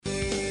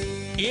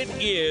It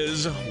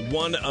is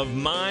one of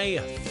my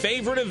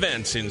favorite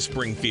events in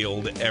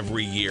Springfield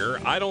every year.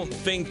 I don't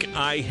think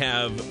I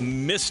have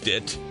missed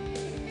it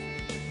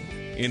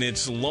in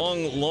its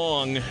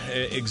long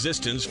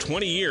existence,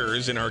 20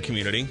 years in our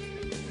community.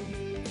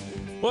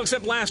 Well,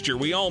 except last year,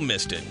 we all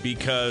missed it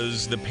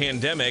because the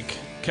pandemic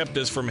kept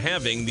us from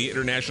having the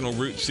International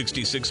Route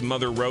 66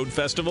 Mother Road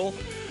Festival.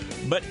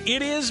 But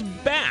it is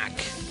back.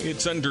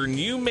 It's under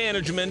new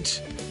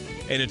management,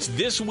 and it's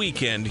this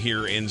weekend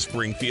here in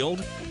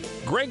Springfield.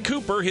 Greg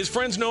Cooper, his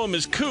friends know him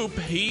as Coop.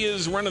 He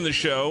is running the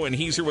show, and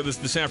he's here with us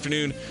this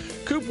afternoon.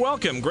 Coop,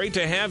 welcome. Great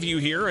to have you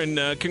here,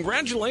 and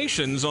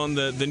congratulations on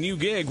the new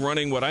gig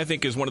running what I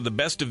think is one of the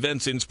best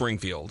events in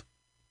Springfield.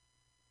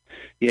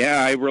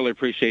 Yeah, I really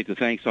appreciate the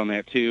thanks on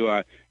that,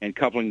 too, and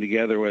coupling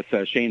together with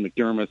Shane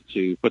McDermott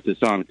to put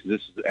this on, because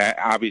this is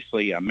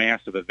obviously a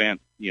massive event.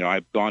 You know,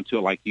 I've gone to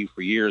it like you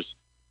for years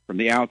from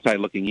the outside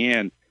looking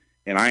in,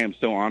 and I am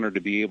so honored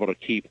to be able to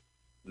keep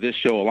this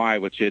show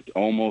alive, which it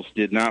almost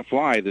did not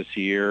fly this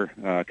year,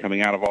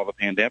 coming out of all the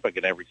pandemic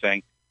and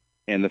everything.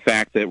 And the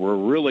fact that we're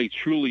really,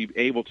 truly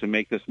able to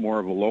make this more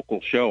of a local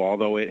show,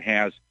 although it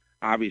has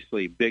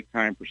obviously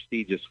big-time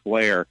prestigious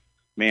flair.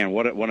 Man,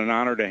 what an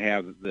honor to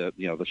have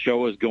the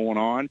show is going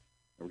on.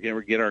 We're going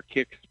to get our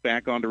kicks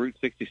back onto Route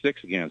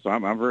 66 again, so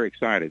I'm very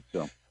excited.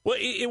 So. Well,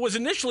 it was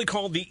initially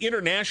called the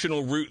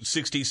International Route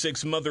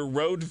 66 Mother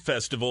Road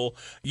Festival.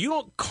 You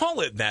don't call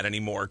it that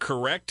anymore,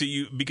 correct?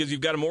 Because you've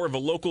got more of a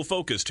local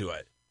focus to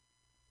it.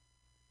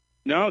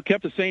 No, it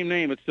kept the same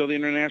name. It's still the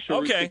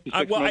International Route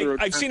 66 Mother Road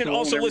Festival. I've seen it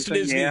also listed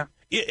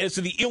as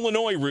the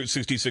Illinois Route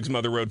 66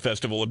 Mother Road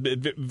Festival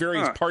at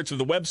various parts of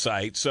the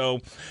website.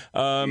 So,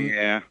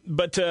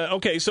 But,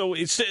 okay, so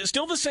it's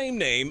still the same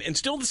name and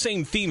still the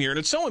same theme here, and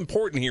it's so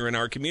important here in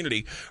our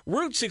community.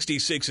 Route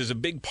 66 is a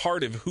big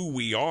part of who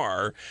we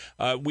are.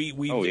 We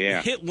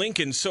hit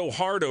Lincoln so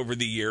hard over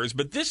the years,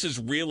 but this is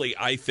really,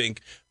 I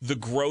think, the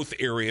growth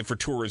area for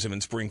tourism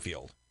in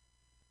Springfield.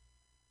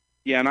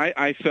 Yeah, and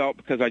I felt,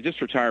 because I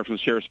just retired from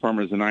the Sheriff's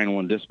Department as a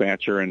 911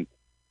 dispatcher, and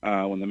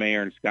when the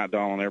mayor and Scott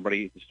Dahl and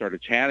everybody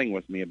started chatting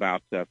with me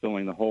about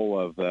filling the whole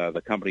of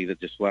the company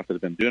that just left that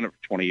had been doing it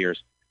for 20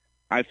 years,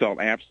 I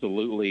felt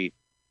absolutely,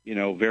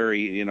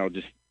 very,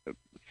 just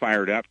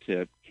fired up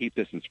to keep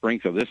this in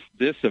Springfield.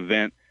 This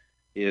event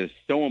is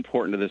so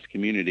important to this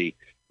community,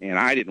 and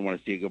I didn't want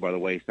to see it go by the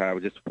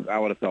wayside. I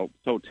would have felt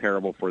so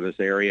terrible for this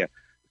area,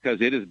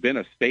 because it has been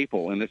a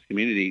staple in this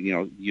community.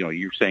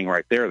 You're saying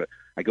right there that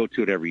I go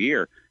to it every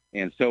year,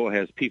 and so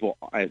has people,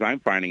 as I'm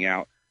finding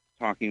out,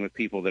 talking with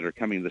people that are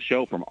coming to the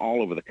show from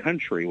all over the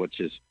country, which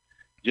is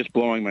just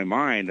blowing my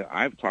mind.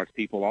 I've talked to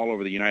people all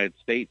over the United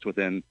States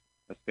within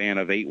a span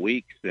of 8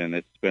 weeks, and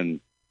it's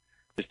been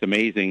just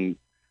amazing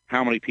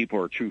how many people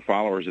are true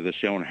followers of the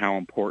show and how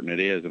important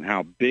it is and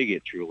how big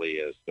it truly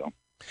is. So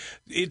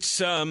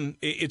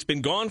it's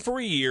been gone for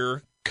a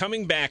year,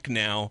 coming back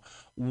now.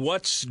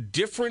 What's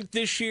different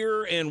this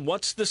year, and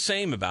what's the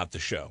same about the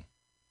show?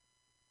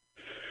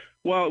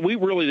 Well, we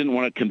really didn't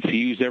want to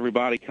confuse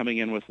everybody coming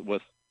in with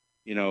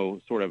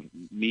sort of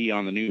me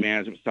on the new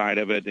management side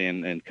of it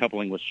and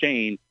coupling with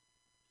Shane,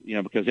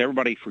 because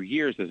everybody for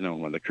years has known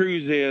when the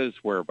cruise is,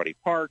 where everybody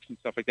parks and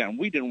stuff like that. And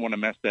we didn't want to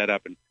mess that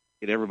up and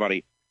get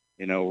everybody,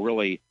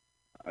 really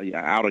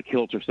out of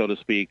kilter, so to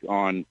speak,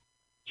 on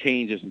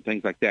changes and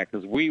things like that.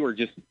 Because we were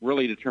just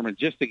really determined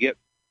just to get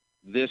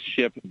this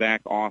ship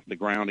back off the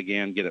ground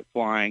again, get it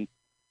flying.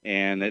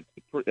 And it's,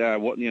 like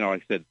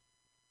I said,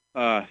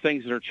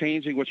 things that are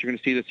changing, what you're going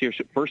to see this year.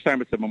 First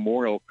time it's a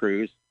memorial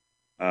cruise.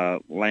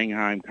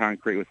 Langheim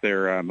Concrete with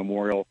their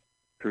memorial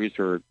cruise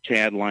for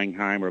Chad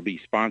Langheim will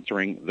be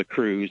sponsoring the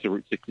cruise, the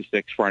Route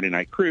 66 Friday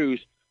night cruise,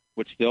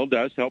 which still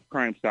does help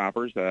Crime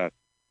Stoppers. That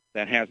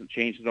hasn't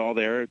changed at all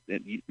there.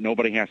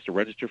 Nobody has to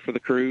register for the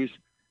cruise.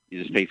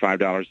 You just pay $5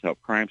 to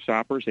help Crime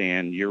Stoppers,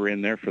 and you're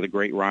in there for the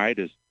great ride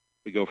as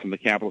we go from the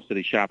Capital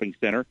City Shopping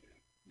Center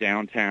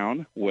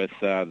downtown with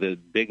the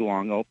big,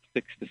 long,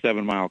 6 to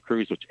 7 mile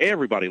cruise, which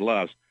everybody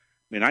loves.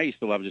 I mean, I used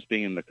to love just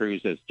being in the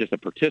cruise as just a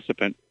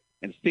participant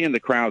and seeing the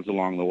crowds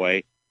along the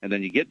way. And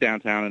then you get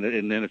downtown,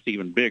 and then it's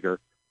even bigger.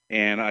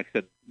 And like I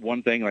said,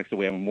 one thing, like I said,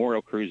 we have a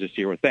memorial cruise this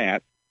year with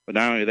that. But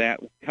not only that,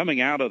 coming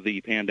out of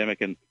the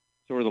pandemic and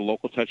sort of the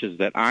local touches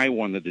that I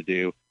wanted to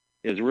do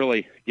is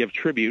really give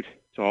tribute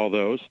to all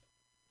those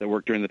that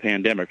worked during the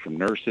pandemic, from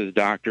nurses,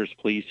 doctors,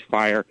 police,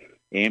 fire,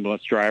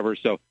 ambulance drivers.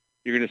 So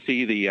you're going to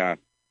see the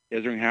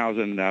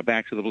Isringhausen,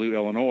 Backs of the Blue,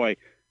 Illinois,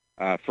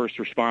 First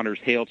Responders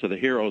Hail to the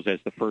Heroes as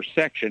the first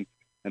section.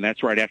 And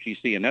that's right after you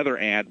see another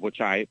ad, which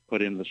I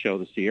put in the show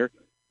this year,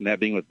 and that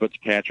being with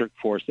Butch Patrick,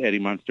 Forrest Eddie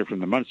Munster from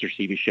the Munster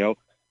TV show.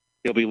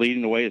 He'll be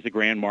leading the way as the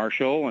Grand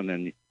Marshal, and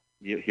then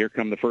here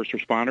come the first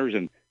responders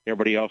and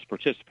everybody else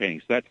participating.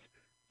 So that's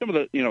some of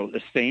the,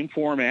 the same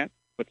format,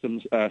 but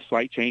some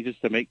slight changes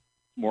to make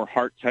more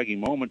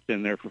heart-tugging moments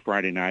in there for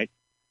Friday night.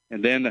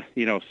 And then,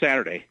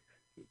 Saturday.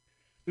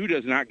 Who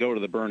does not go to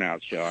the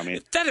Burnout Show? I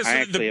mean, that is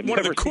one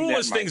of the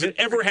coolest things that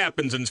ever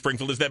happens in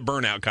Springfield is that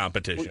Burnout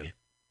competition.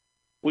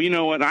 Well, you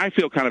know what? I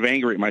feel kind of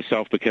angry at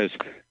myself because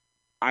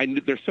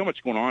there's so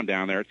much going on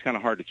down there. It's kind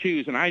of hard to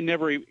choose, and I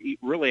never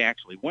really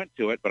actually went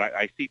to it. But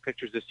I see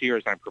pictures this year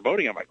as I'm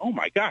promoting. I'm like, oh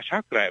my gosh,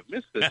 how could I have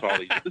missed this?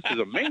 This is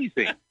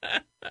amazing,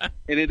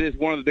 and it is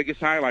one of the biggest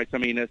highlights. I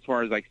mean, as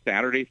far as like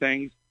Saturday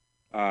things,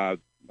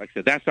 like I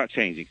said, that's not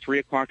changing. 3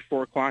 o'clock,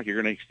 4 o'clock,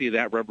 you're going to see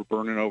that rubber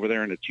burning over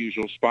there in its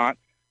usual spot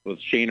with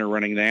Shaner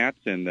running that,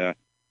 and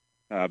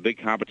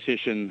big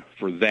competition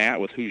for that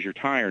with Hoosier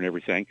Tire and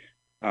everything.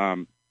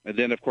 And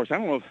then, of course, I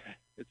don't know if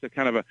it's a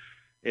kind of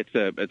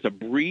it's a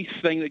brief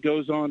thing that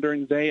goes on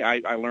during the day.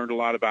 I learned a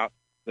lot about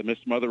the Miss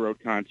Mother Road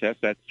contest.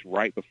 That's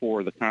right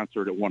before the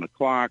concert at 1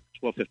 o'clock,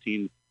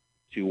 12:15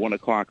 to 1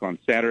 o'clock on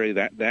Saturday.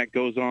 That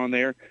goes on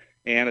there.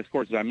 And, of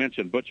course, as I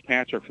mentioned, Butch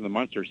Patrick from the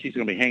Munsters, he's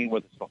going to be hanging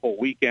with us the whole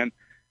weekend.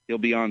 He'll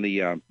be on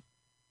the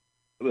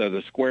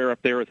square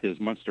up there with his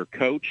Munster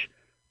coach.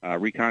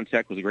 Recon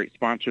Tech was a great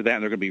sponsor of that,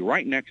 and they're going to be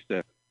right next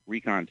to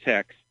Recon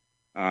Tech's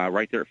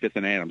right there at 5th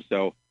and Adams.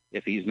 So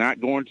if he's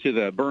not going to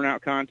the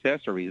Burnout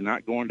contest or he's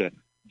not going to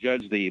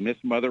judge the Miss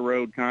Mother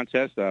Road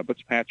contest,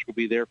 Butch Patrick will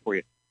be there for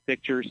you.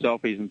 Pictures,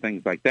 selfies, and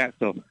things like that.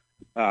 So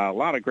a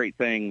lot of great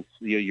things.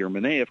 Your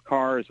Maneif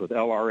cars with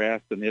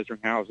LRS and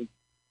Isringhausen,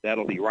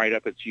 that'll be right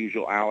up its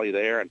usual alley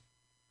there. And,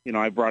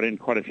 I brought in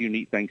quite a few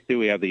neat things, too.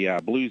 We have the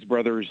Blues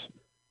Brothers.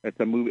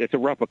 It's a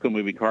replica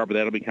movie car, but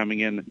that'll be coming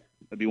in.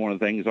 That'll be one of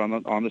the things on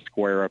the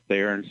square up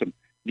there. And some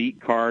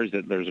neat cars.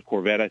 There's a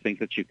Corvette, I think,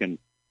 that you can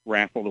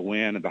raffle to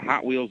win. And the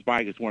Hot Wheels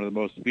bike is one of the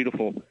most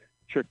beautiful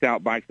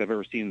tricked-out bikes I've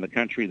ever seen in the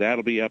country.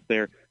 That'll be up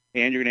there.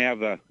 And you're going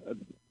to have a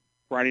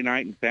Friday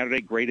night and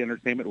Saturday, great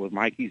entertainment with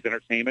Mikey's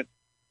Entertainment.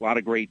 A lot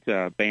of great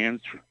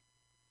bands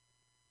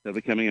that'll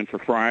be coming in for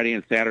Friday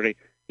and Saturday,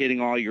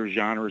 hitting all your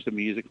genres of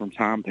music from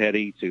Tom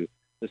Petty to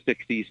the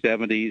 60s,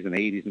 70s, and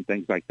 80s and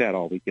things like that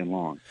all weekend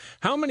long.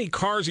 How many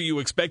cars are you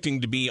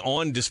expecting to be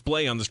on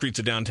display on the streets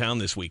of downtown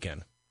this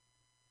weekend?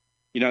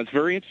 It's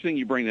very interesting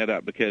you bring that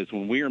up because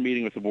when we were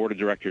meeting with the board of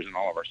directors and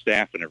all of our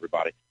staff and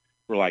everybody,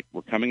 we're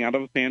coming out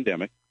of a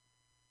pandemic.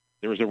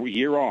 There was a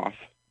year off.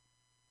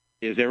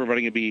 Is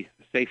everybody going to be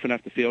safe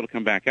enough to be able to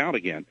come back out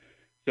again?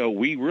 So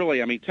we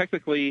really,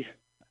 technically,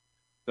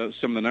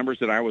 some of the numbers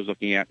that I was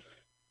looking at,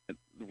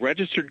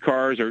 registered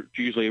cars are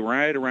usually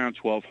right around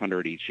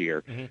 1,200 each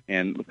year. Mm-hmm.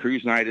 And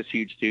cruise night is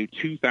huge, too.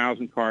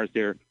 2,000 cars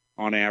there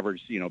on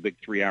average, big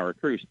 3-hour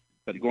cruise.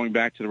 But going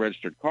back to the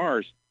registered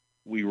cars,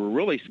 we were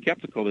really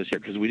skeptical this year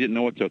because we didn't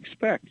know what to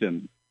expect.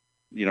 And,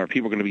 are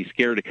people going to be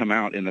scared to come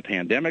out in the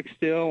pandemic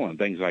still and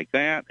things like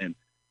that?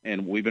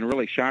 And we've been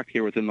really shocked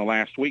here within the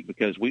last week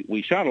because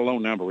we shot a low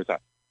number. We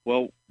thought,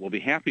 well, we'll be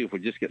happy if we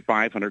just get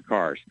 500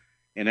 cars.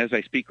 And as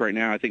I speak right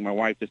now, I think my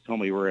wife just told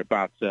me we're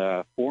about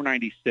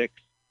 496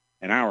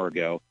 an hour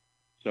ago.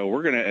 So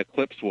we're going to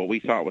eclipse what we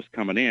thought was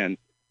coming in.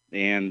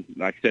 And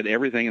like I said,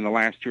 everything in the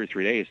last 2 or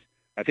 3 days,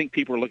 I think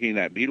people are looking at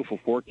that beautiful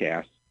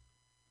forecast.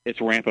 It's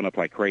ramping up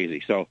like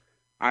crazy. So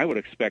I would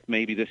expect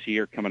maybe this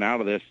year coming out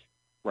of this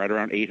right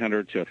around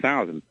 800 to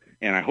 1,000.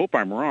 And I hope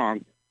I'm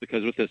wrong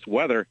because with this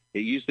weather, it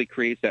usually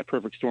creates that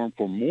perfect storm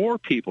for more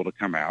people to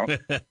come out.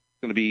 It's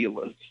going to be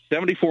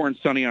 74 and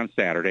sunny on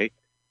Saturday,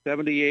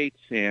 78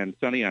 and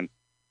sunny on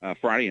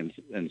Friday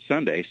and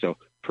Sunday. So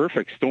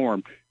perfect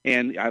storm.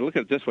 And I look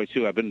at it this way,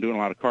 too. I've been doing a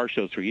lot of car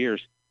shows for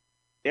years.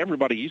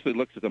 Everybody usually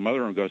looks at the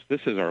mother and goes,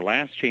 this is our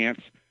last chance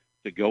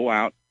to go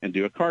out and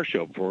do a car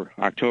show before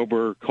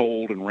October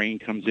cold and rain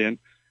comes in.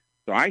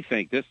 So I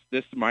think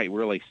this might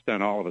really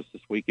stun all of us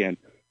this weekend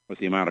with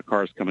the amount of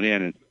cars coming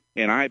in.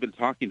 And I've been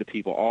talking to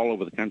people all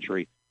over the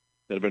country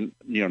that have been,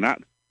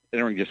 not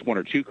entering just 1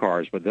 or 2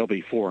 cars, but they'll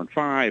be 4 and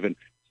 5. And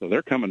so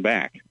they're coming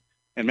back.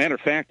 And matter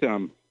of fact,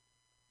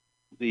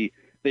 they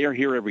are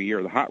here every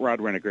year, the Hot Rod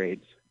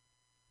Renegades.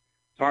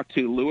 Talked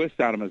to Lewis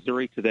out of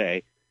Missouri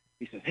today.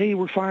 He says, hey,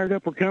 we're fired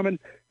up, we're coming,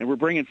 and we're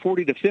bringing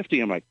 40 to 50.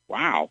 I'm like,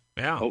 wow.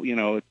 Yeah.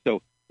 Oh,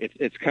 so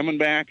it's coming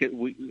back.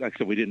 Like I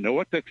said, we didn't know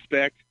what to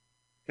expect.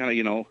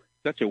 Kind of,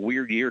 such a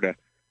weird year to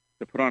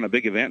put on a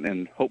big event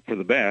and hope for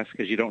the best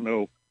because you don't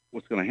know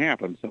what's going to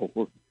happen.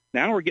 So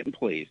now we're getting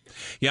pleased.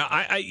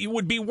 Yeah, it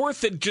would be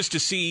worth it just to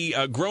see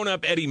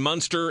grown-up Eddie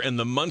Munster and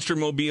the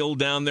Munstermobile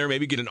down there,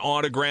 maybe get an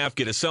autograph,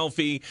 get a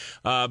selfie,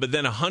 but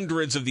then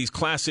hundreds of these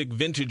classic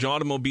vintage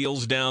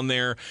automobiles down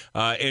there.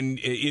 And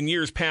in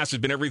years past,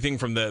 it's been everything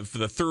from the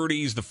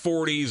 30s, the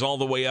 40s, all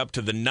the way up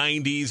to the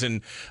 90s,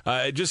 and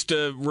just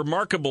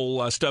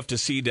remarkable stuff to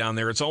see down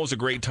there. It's always a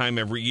great time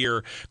every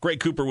year.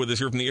 Greg Cooper with us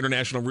here from the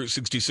International Route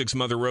 66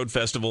 Mother Road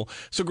Festival.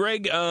 So,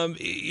 Greg,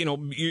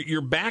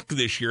 you're back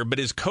this year, but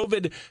is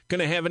COVID going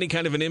to have any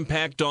kind of an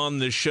impact on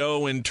the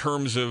show in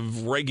terms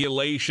of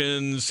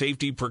regulations,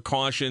 safety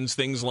precautions,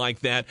 things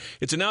like that?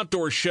 It's an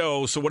outdoor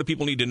show, so what do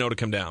people need to know to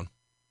come down?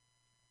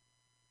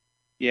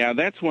 Yeah,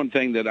 that's one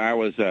thing that I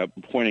was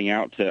pointing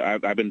out to.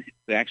 I've been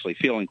actually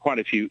feeling quite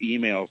a few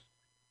emails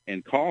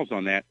and calls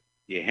on that.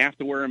 You have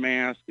to wear a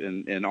mask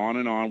and on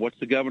and on. What's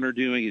the governor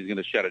doing? He's going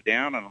to shut it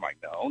down. And I'm like,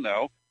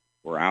 no,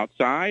 we're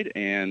outside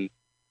and,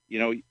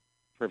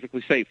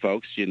 perfectly safe,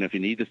 folks. If you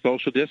need to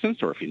social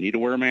distance or if you need to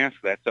wear a mask,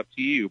 that's up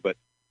to you. But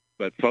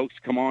folks,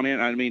 come on in.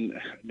 I mean,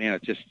 man,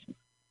 it's just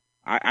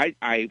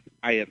I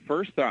at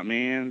first thought,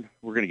 man,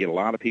 we're going to get a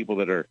lot of people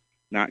that are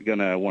not going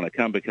to want to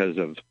come because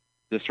of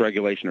this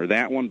regulation or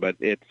that one, but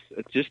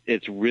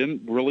it's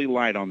really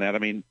light on that. I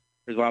mean,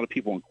 there's a lot of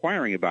people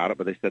inquiring about it,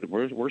 but they said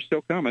we're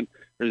still coming.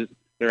 There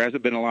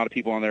hasn't been a lot of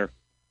people on there.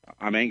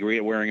 I'm angry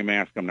at wearing a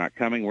mask. I'm not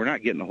coming. We're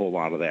not getting a whole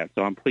lot of that,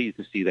 so I'm pleased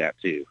to see that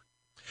too.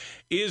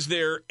 Is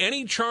there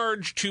any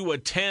charge to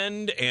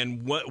attend,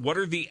 and what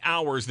are the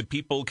hours that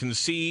people can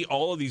see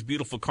all of these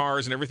beautiful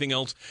cars and everything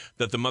else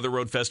that the Mother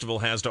Road Festival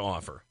has to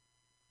offer?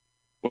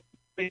 Well,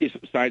 maybe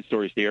some side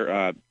stories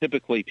here.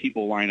 Typically,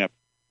 people line up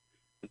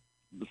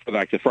for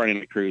like the Friday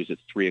night cruise.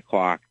 It's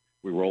 3:00.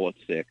 We roll at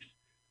 6.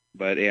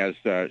 But as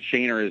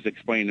Shaner has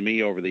explained to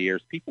me over the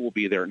years, people will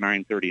be there at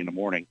 9:30 in the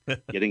morning,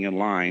 getting in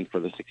line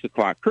for the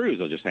 6:00 cruise.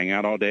 They'll just hang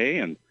out all day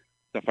and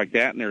stuff like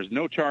that, and there's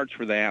no charge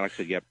for that. Like I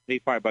said, you have to pay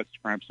 $5 to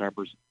Crime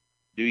Stoppers,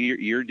 do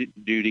your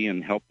duty,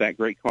 and help that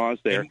great cause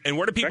there. And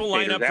where do people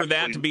line up for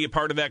that to be a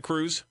part of that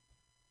cruise?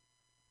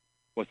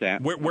 What's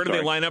that? Where do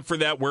they line up for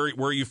that? Where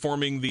are you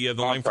forming the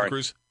line for the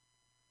cruise?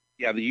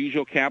 Yeah, the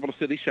usual Capital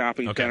City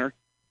Shopping Center,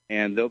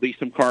 and there'll be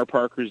some car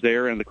parkers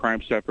there, and the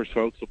Crime Stoppers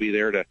folks will be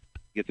there to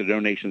get the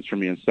donations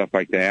from you and stuff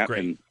like that. Great.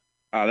 And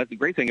that's the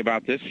great thing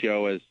about this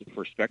show is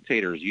for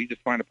spectators, you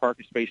just find a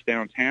parking space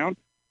downtown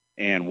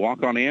and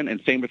walk on in,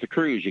 and same with the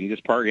cruise. You can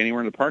just park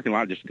anywhere in the parking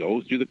lot, just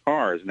go through the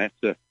cars. And that's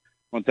the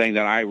one thing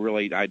that I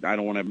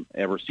don't want to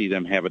ever see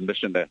them have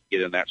admission to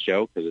get in that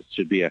show, because it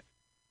should be a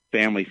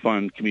family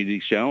fun community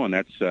show, and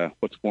that's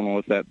what's going on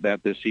with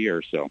that this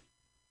year. So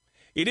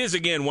it is,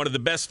 again, one of the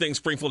best things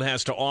Springfield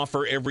has to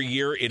offer every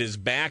year. It is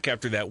back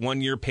after that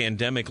one-year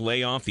pandemic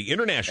layoff. The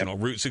International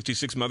Route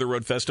 66 Mother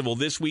Road Festival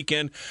this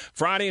weekend,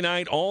 Friday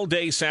night, all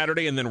day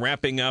Saturday, and then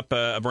wrapping up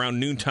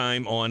around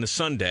noontime on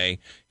Sunday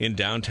in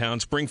downtown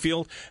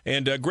Springfield.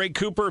 And Greg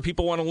Cooper, if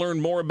people want to learn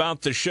more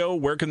about the show,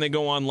 where can they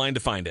go online to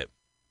find it?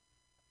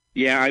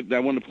 Yeah, I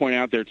want to point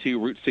out there,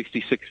 too,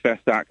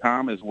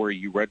 Route66Fest.com is where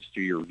you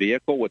register your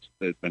vehicle, which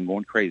has been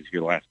going crazy here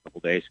the last couple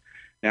of days.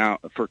 Now,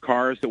 for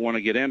cars that want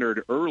to get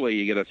entered early,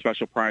 you get a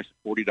special price of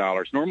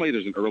 $40. Normally,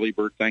 there's an early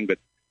bird thing,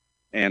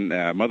 and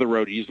Mother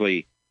Road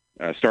usually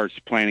starts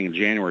planning in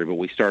January, but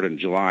we start in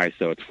July,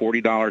 so it's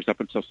 $40 up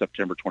until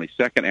September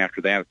 22nd.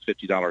 After that, it's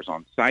 $50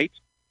 on site,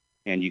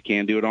 and you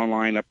can do it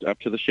online up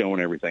to the show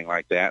and everything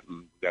like that.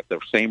 And we've got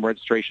the same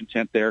registration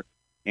tent there,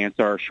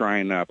 Ansar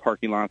Shrine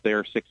parking lot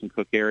there, 6 and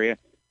Cook area.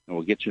 And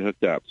we'll get you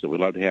hooked up. So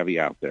we'd love to have you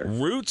out there.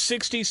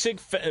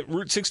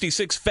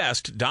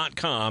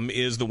 Route66Fest.com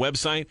is the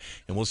website,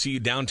 and we'll see you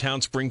downtown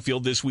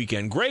Springfield this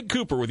weekend. Greg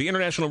Cooper with the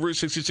International Route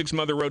 66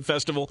 Mother Road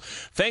Festival.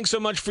 Thanks so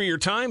much for your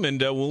time,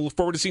 and we'll look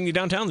forward to seeing you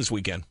downtown this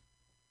weekend.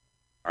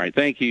 All right.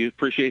 Thank you.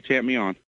 Appreciate you having me on.